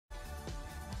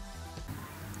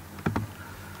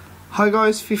Hi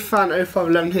guys, Fifa fan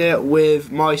 0511 here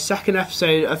with my second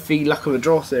episode of the Luck of a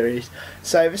Draw series.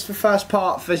 So this is the first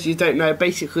part. For those of you who don't know,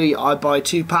 basically I buy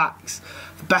 2 packs.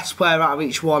 The best player out of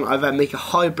each one I then make a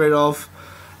hybrid of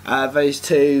those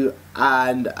two,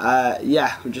 and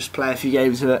yeah, we'll just play a few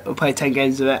games of it. We'll play 10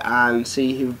 games of it and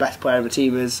see who the best player in the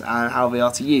team is and how they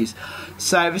are to use.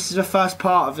 So this is the first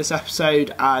part of this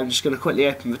episode. I'm just going to quickly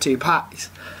open the 2 packs.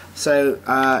 So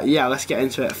yeah, let's get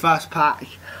into it. First pack.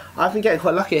 I've been getting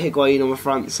quite lucky at Higuain on the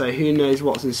front, so who knows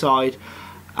what's inside.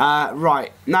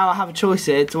 Right, now I have a choice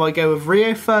here. Do I go with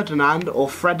Rio Ferdinand or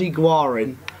Freddie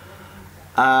Guarin?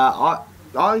 I'm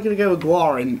going to go with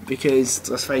Guarin because,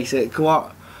 let's face it,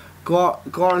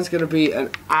 Guarin's going to be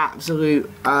an absolute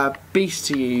beast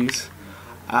to use.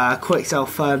 Quick sell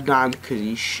Ferdinand because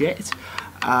he's shit.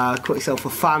 Quick sell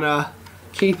Fofana.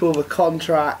 Keep all the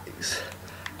contracts.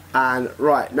 And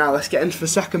right, now let's get into the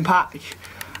second pack.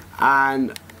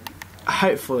 And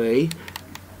hopefully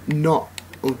not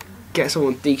get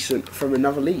someone decent from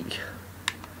another league.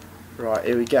 Right,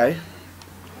 here we go.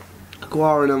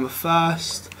 Guarin on the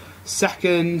first,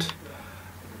 second.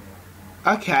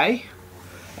 Okay,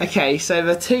 so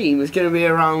the team is going to be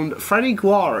around Freddie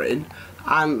Guarin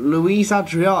and Luis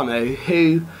Adriano,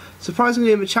 who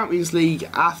surprisingly in the Champions League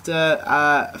after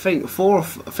I think four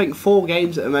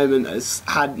games at the moment has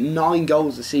had 9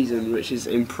 goals this season, which is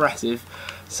impressive.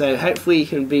 So hopefully he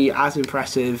can be as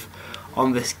impressive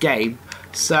on this game.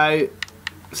 So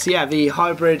yeah, the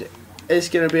hybrid is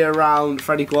going to be around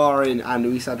Freddie Guarin and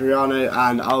Luis Adriano,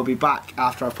 and I'll be back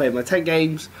after I've played my 10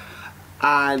 games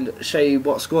and show you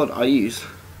what squad I use.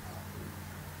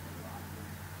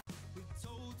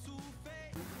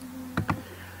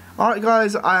 Alright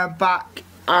guys, I am back,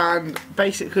 and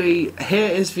basically here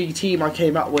is the team I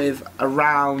came up with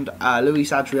around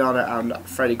Luis Adriano and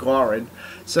Freddie Guarin.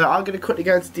 So I'm going to quickly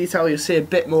go into detail. You'll see a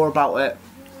bit more about it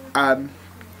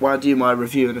when I do my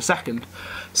review in a second.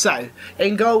 So,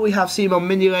 in goal we have Simon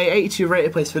Mignolet, 82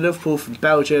 rated, plays for Liverpool from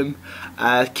Belgium.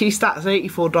 Key stats,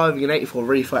 84 diving and 84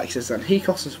 reflexes, and he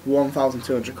costs us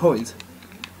 1,200 coins.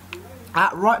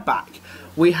 At right back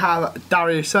we have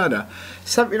Dario Serna,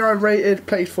 79 rated,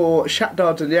 plays for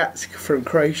Shakhtar Donetsk from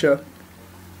Croatia.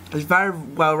 He's very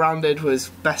well rounded, with his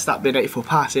best stat being 84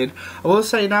 passing. I will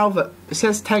say now that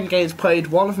since 10 games played,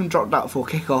 1 of them dropped out before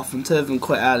kick-off and 2 of them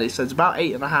quite early, so it's about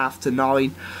 8.5 to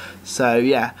 9. So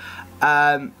yeah.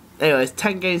 Anyways,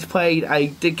 10 games played. I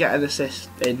did get an assist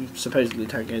in supposedly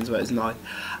 10 games, but it's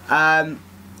 9.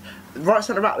 Right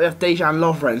centre back we have Dejan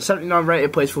Lovren, 79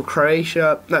 rated, plays for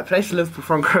Croatia. No, plays for Liverpool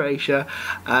from Croatia.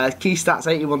 Key stats,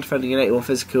 81 defending and 81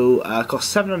 physical. Cost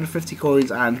 750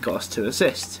 coins and got us 2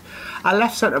 assists. At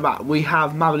left centre back we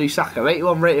have Mamadou Sakho,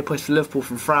 81 rated, plays for Liverpool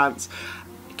from France.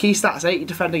 Key stats, 80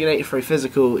 defending and 83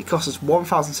 physical. It cost us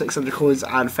 1,600 coins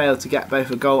and failed to get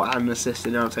both a goal and an assist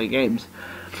in our 10 games.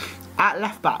 At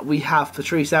left back we have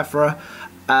Patrice Evra,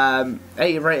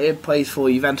 80 rated, plays for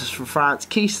Juventus from France.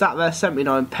 Key stat there,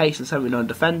 79 pace and 79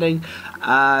 defending.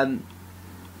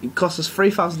 It cost us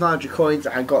 3,900 coins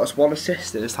and got us 1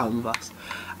 assist in his time with us.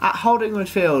 At holding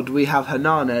midfield we have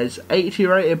Hernandez, 82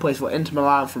 rated, plays for Inter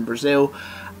Milan from Brazil.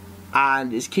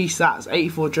 And his key stats,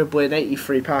 84 dribbling,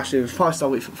 83 passing, 5-star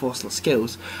weak foot, 4-star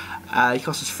skills. He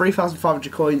cost us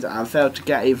 3,500 coins and failed to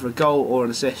get either a goal or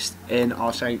an assist in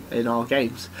our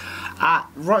games. At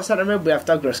right centre mid we have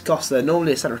Douglas Costa,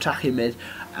 normally a centre attacking mid.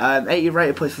 80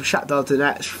 rated, plays for Shakhtar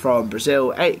Donetsk from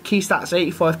Brazil. Key stats,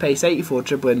 85 pace, 84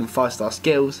 dribbling and 5-star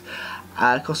skills.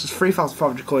 Cost us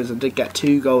 3,500 coins and did get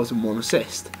 2 goals and 1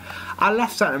 assist. At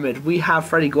left centre mid we have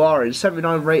Freddie Guarin,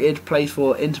 79 rated, plays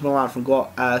for Inter Milan from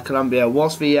Colombia.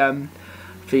 Was the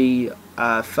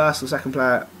first or second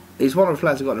player. He's one of the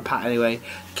players who got in the pack anyway.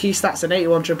 Key stats, an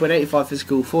 81 dribbling, 85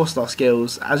 physical, 4-star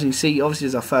skills. As you can see, obviously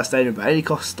it's our first owner, but only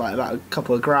costs like about a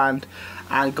couple of grand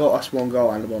and got us 1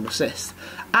 goal and 1 assist.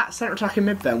 At centre attacking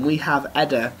mid then we have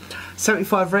Eder,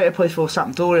 75 rated, plays for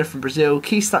Sampdoria from Brazil.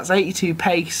 Key stats, 82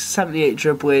 pace, 78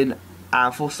 dribbling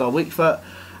and 4-star weak foot,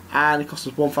 and it cost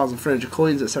us 1,300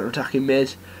 coins at centre attacking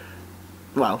mid.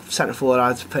 Well, centre forward, I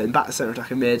had to put him back to centre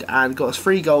attacking mid, and got us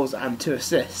 3 goals and 2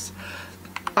 assists.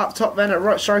 Up top then, at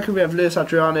right striker we have Luis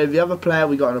Adriano, the other player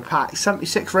we got in a pack,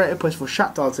 76 rated, plays for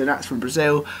Shakhtar Donetsk from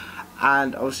Brazil,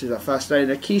 and obviously that first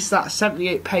owner. Key stats,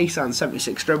 78 pace and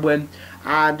 76 dribbling,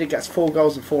 and it gets 4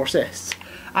 goals and 4 assists.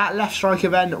 At left striker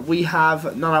then we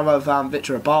have none other than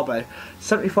Victor Ibarbo,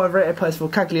 75 rated, plays for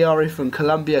Cagliari from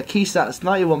Colombia. Key stats,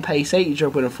 91 pace, 80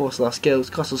 dribbling and 4-star skills,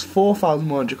 cost us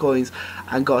 4,100 coins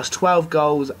and got us 12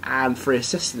 goals and 3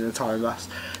 assists in the time with us.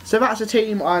 So that's the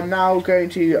team. I'm now going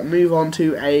to move on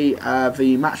to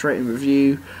the match rating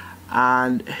review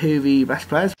and who the best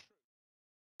players.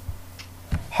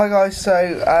 Hi guys,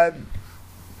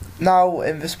 now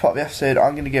in this part of the episode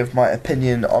I'm going to give my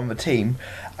opinion on the team.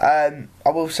 I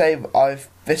will say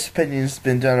this opinion's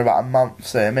been done about a month,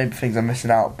 so there may be things I'm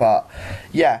missing out, but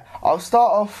yeah, I'll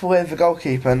start off with the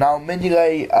goalkeeper. Now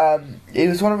Mignolet, he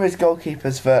was one of those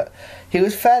goalkeepers that he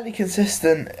was fairly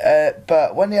consistent,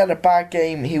 but when he had a bad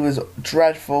game he was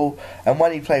dreadful, and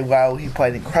when he played well he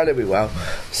played incredibly well.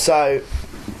 So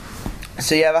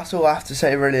yeah, that's all I have to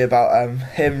say really about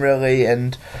him really,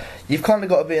 and you've kind of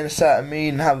got to be in a certain mood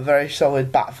and have a very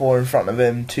solid back four in front of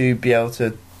him to be able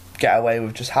to get away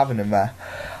with just having him there.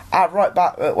 At right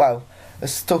back, well,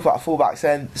 let's talk about fullbacks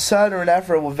then. Cerner and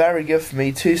Evra were very good for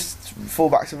me. Two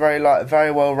fullbacks are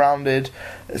very well rounded.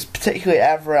 It's particularly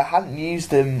Evra. I hadn't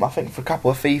used him, I think, for a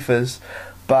couple of FIFAs,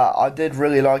 but I did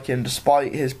really like him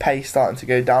despite his pace starting to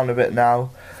go down a bit now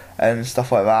and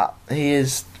stuff like that. He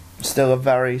is still a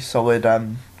very solid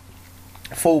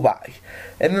fullback.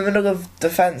 In the middle of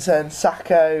defence then,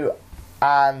 Sacco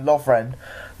and Lovren.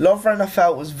 Lovren I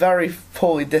felt was very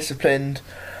poorly disciplined,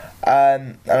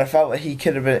 and I felt that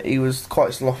he was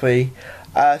quite sloppy.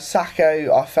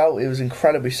 Sacco, I felt he was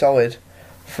incredibly solid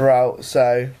throughout,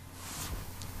 so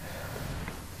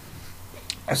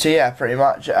yeah, pretty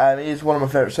much. He is one of my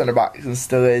favourite centre backs and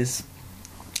still is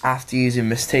after using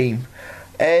this team.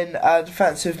 In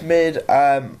defensive mid,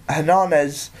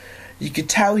 Hernandez, you could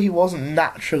tell he wasn't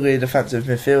naturally a defensive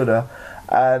midfielder.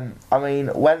 I mean,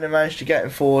 when they managed to get him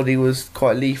forward, he was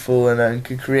quite lethal and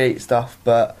could create stuff.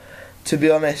 But to be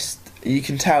honest, you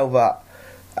can tell that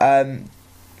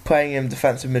playing him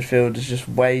defensive midfield is just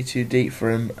way too deep for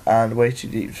him and way too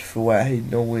deep for where he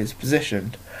normally is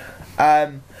positioned.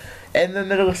 In the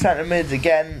middle of centre mids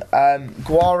again,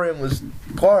 Guarin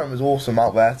was awesome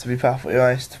out there, to be perfectly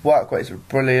honest. Work rates were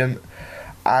brilliant,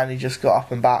 and he just got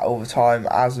up and back all the time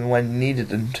as and when you needed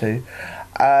him to.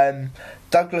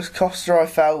 Douglas Costa, I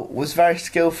felt, was very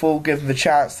skillful, given the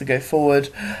chance to go forward,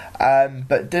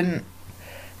 but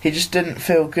he just didn't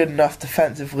feel good enough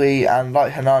defensively, and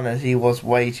like Hernandez, he was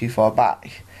way too far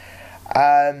back.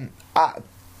 At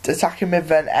attacking mid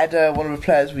then, Eder, one of the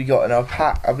players we got in our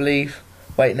pack, I believe.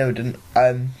 Wait, no, we didn't.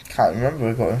 Can't remember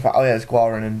we got in fact. Oh yeah, it's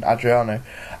Guarin and Adriano.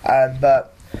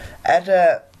 But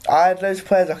Eder, I had loads of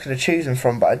players I could have chosen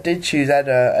from, but I did choose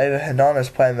Eder over Hernandez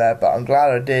playing there. But I'm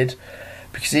glad I did,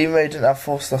 because even though he didn't have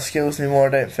 4-star skills anymore,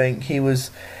 I don't think he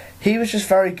was just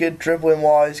very good dribbling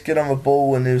wise, good on the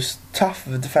ball, and he was tough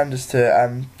for the defenders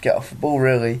to get off the ball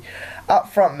really. Up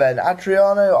front then,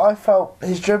 Adriano, I felt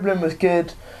his dribbling was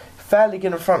good, fairly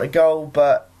good in front of goal,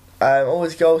 but all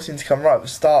his goals seemed to come right at the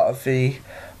start of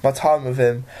my time with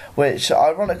him, which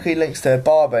ironically links to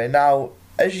Barbe. Now,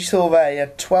 as you saw there, he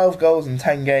had 12 goals in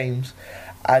 10 games,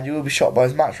 and you will be shocked by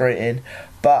his match rating,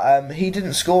 but he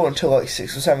didn't score until like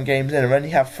 6 or 7 games in, and only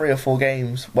had 3 or 4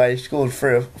 games where he scored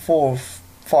 4 or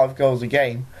 5 goals a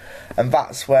game, and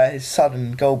that's where his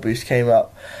sudden goal boost came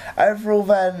up. Overall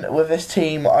then, with this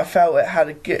team, I felt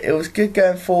it was good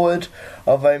going forward,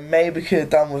 although maybe could have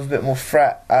done with a bit more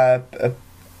threat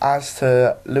as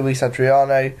to Luis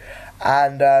Adriano,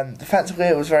 and defensively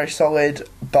it was very solid,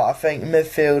 but I think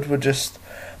midfield were just,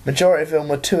 majority of them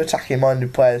were too attacking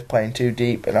minded players playing too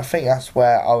deep, and I think that's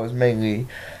where I was mainly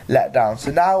let down.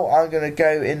 So now I'm going to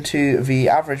go into the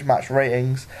average match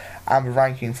ratings and the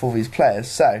ranking for these players.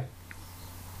 So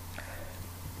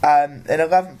in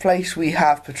 11th place we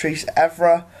have Patrice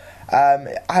Evra.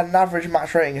 Had an average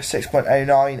match rating of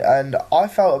 6.09, and I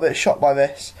felt a bit shocked by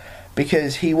this,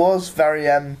 because he was very,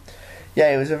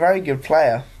 he was a very good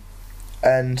player,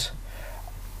 and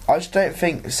I just don't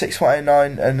think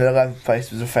 6.09 and 11th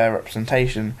place was a fair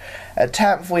representation. At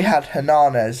 10th we had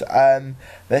Hernandez.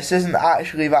 This isn't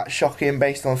actually that shocking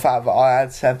based on the fact that I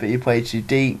had said that he played too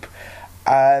deep.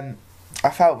 I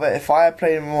felt that if I had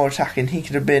played him more attacking, he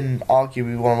could have been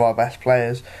arguably one of our best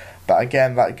players, but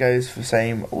again that goes for the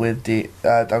same with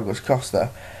Douglas Costa.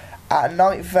 At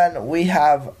 9th then we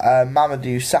have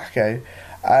Mamadou Sakho.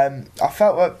 I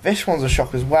felt that this one's a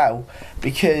shock as well,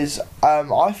 because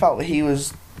I felt that he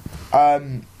was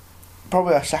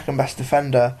probably our second best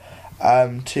defender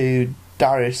to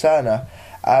Dario Cerner.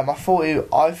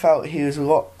 I felt he was a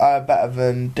lot better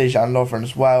than Dejan Lovren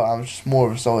as well, and was just more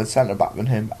of a solid centre back than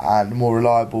him, and more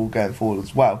reliable going forward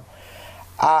as well.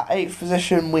 At 8th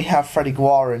position we have Freddie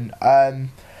Guarin.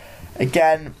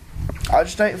 Again, I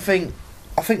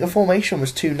think the formation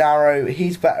was too narrow.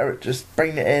 He's better at just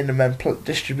bringing it in and then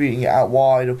distributing it out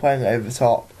wide or playing it over the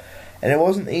top, and it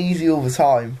wasn't easy all the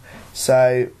time.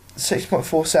 So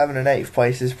 6.47 in 8th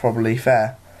place is probably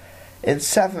fair. In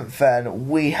 7th then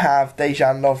we have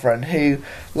Dejan Lovren, who,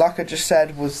 like I just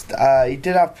said, was he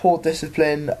did have poor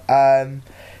discipline.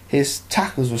 his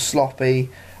tackles were sloppy,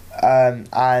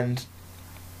 and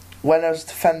when there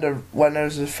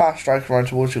was a fast striker running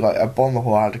towards you, like a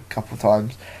Bonhor had a couple of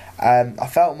times, I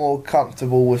felt more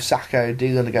comfortable with Sacco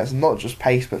dealing against not just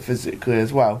pace but physically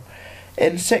as well.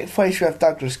 In 6th place we have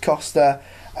Douglas Costa.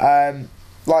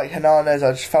 Like Hernandez,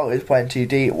 I just felt he was playing too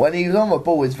deep. When he was on the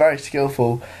ball, he's very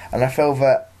skillful, and I feel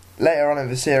that later on in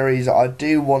the series I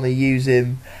do want to use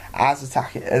him as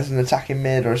an attacking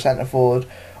mid or a centre forward,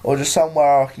 or just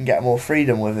somewhere I can get more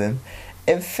freedom with him.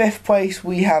 In 5th place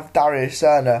we have Dario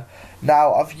Serna.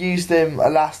 Now, I've used him the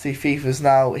last 2 FIFAs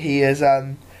now. He is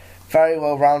very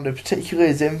well rounded, particularly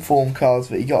his inform cards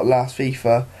that he got last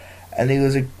FIFA, and he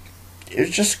was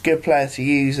just a good player to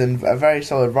use and a very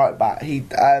solid right back.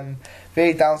 The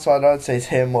only downside I'd say to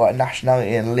him like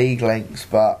nationality and league links,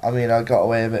 but I mean I got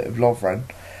away with it with Lovren.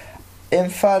 In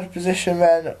 3rd position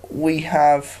then we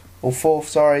have, or 4th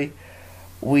sorry,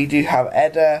 we do have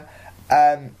Eder.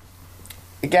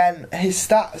 Again, his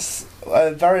stats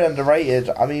are very underrated.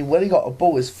 I mean, when he got a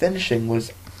ball, his finishing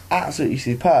was absolutely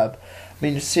superb. I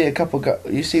mean, you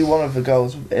see one of the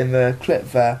goals in the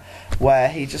clip there where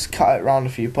he just cut it around a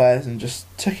few players and just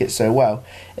took it so well.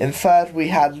 In 3rd, we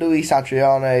had Luis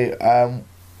Adriano,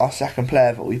 our 2nd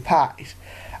player that we packed.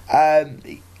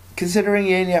 Considering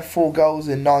he only had 4 goals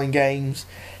in 9 games,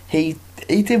 he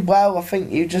did well. I think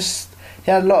he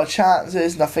had a lot of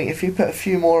chances, and I think if you put a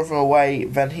few more of them away,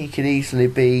 then he could easily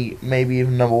be maybe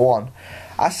even number 1.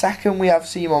 As 2nd, we have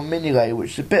Simon Mignolet,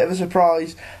 which is a bit of a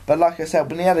surprise, but like I said,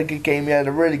 when he had a good game, he had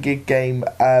a really good game,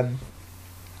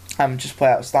 and just play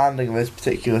outstanding at those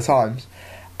particular times.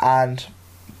 And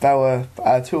there were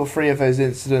 2 or 3 of those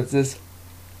incidences.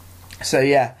 So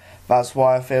yeah, that's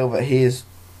why I feel that he is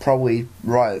probably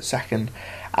right at 2nd.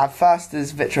 And 1st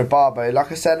is Victor Barbo.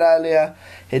 Like I said earlier,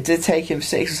 it did take him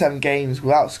 6 or 7 games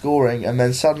without scoring, and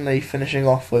then suddenly finishing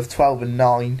off with 12 and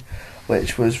 9,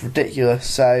 which was ridiculous.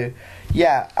 So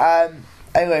yeah,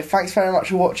 anyway, thanks very much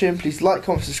for watching. Please like,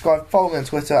 comment, subscribe, follow me on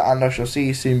Twitter, and I shall see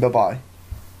you soon. Bye bye.